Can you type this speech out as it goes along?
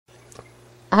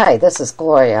Hi, this is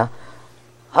Gloria.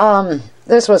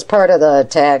 This was part of the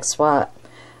tag swap.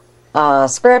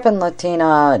 Scrapping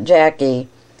Latina Jackie,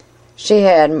 she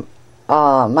had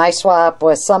my swap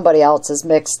with somebody else's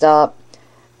mixed up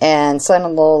and sent a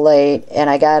little late, and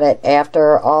I got it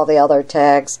after all the other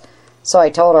tags. So I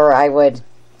told her I would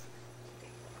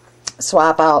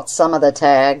swap out some of the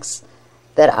tags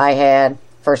that I had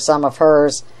for some of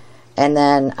hers, and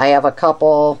then I have a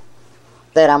couple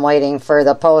that I'm waiting for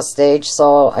the postage,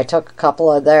 so I took a couple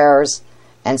of theirs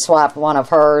and swapped one of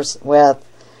hers with,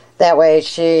 that way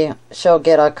she'll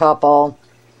get a couple,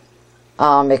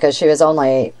 because she was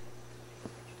only,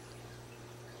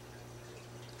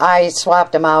 I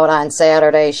swapped them out on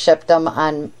Saturday, shipped them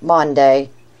on Monday,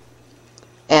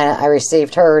 and I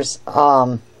received hers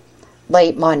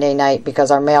late Monday night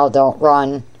because our mail don't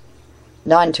run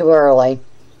none too early.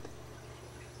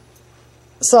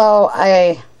 So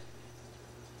I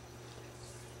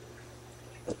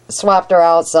swapped her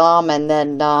out some, and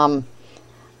then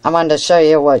I wanted to show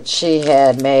you what she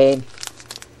had made,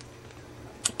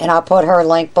 and I'll put her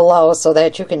link below so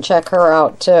that you can check her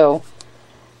out too.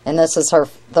 And this is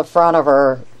the front of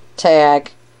her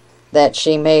tag that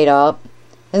she made up.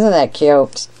 Isn't that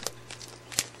cute?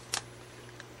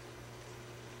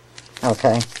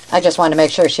 Okay, I just wanted to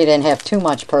make sure she didn't have too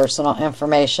much personal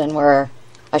information where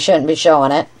I shouldn't be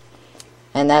showing it,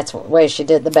 and that's the way she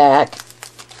did the back.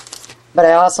 But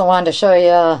I also wanted to show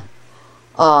you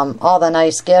all the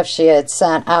nice gifts she had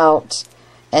sent out.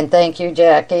 And thank you,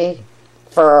 Jackie,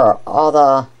 for all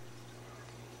the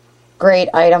great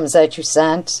items that you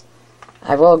sent.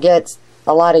 I will get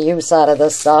a lot of use out of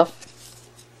this stuff.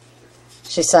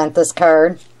 She sent this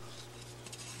card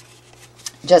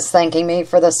just thanking me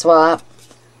for the swap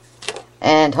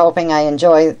and hoping I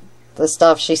enjoy the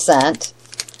stuff she sent.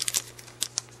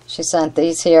 She sent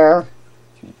these here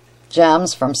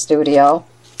gems from Studio.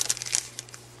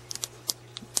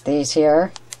 These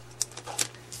here.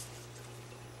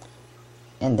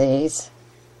 And these.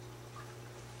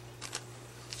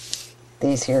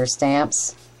 These here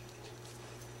stamps.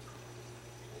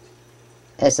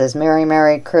 It says Merry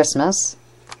Merry Christmas.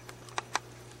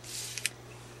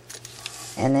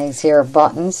 And these here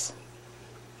buttons.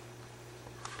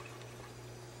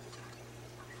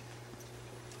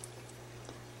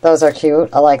 Those are cute.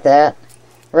 I like that.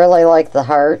 Really like the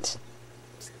heart.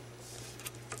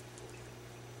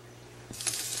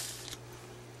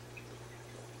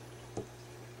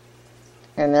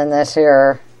 And then this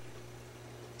here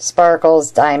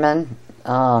Sparkles Diamond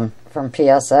from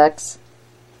PSX.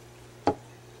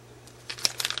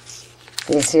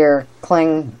 These here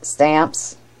cling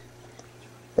stamps.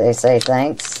 They say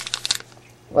thanks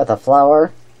with a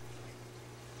flower.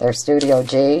 They're Studio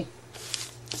G.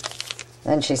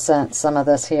 Then she sent some of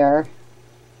this here.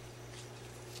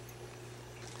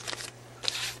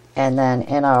 And then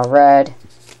in a red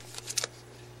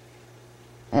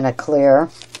and a clear.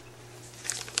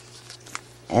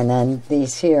 And then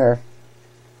these here.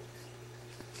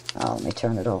 Oh, let me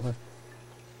turn it over.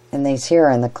 And these here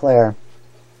in the clear.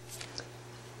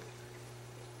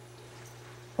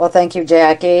 Well, thank you,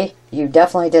 Jackie. You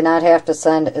definitely did not have to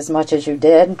send as much as you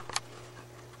did.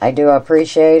 I do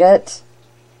appreciate it.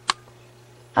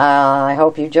 I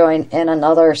hope you join in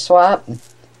another swap.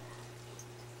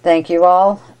 Thank you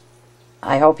all.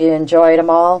 I hope you enjoyed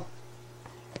them all.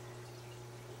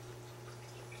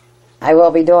 I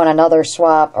will be doing another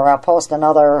swap, or I'll post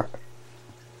another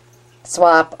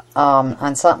swap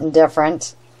on something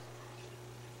different.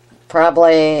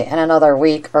 Probably in another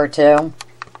week or two.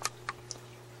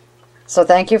 So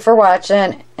thank you for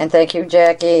watching, and thank you,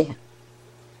 Jackie.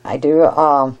 I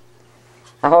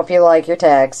hope you like your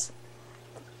tags.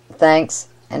 Thanks,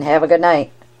 and have a good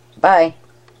night. Bye.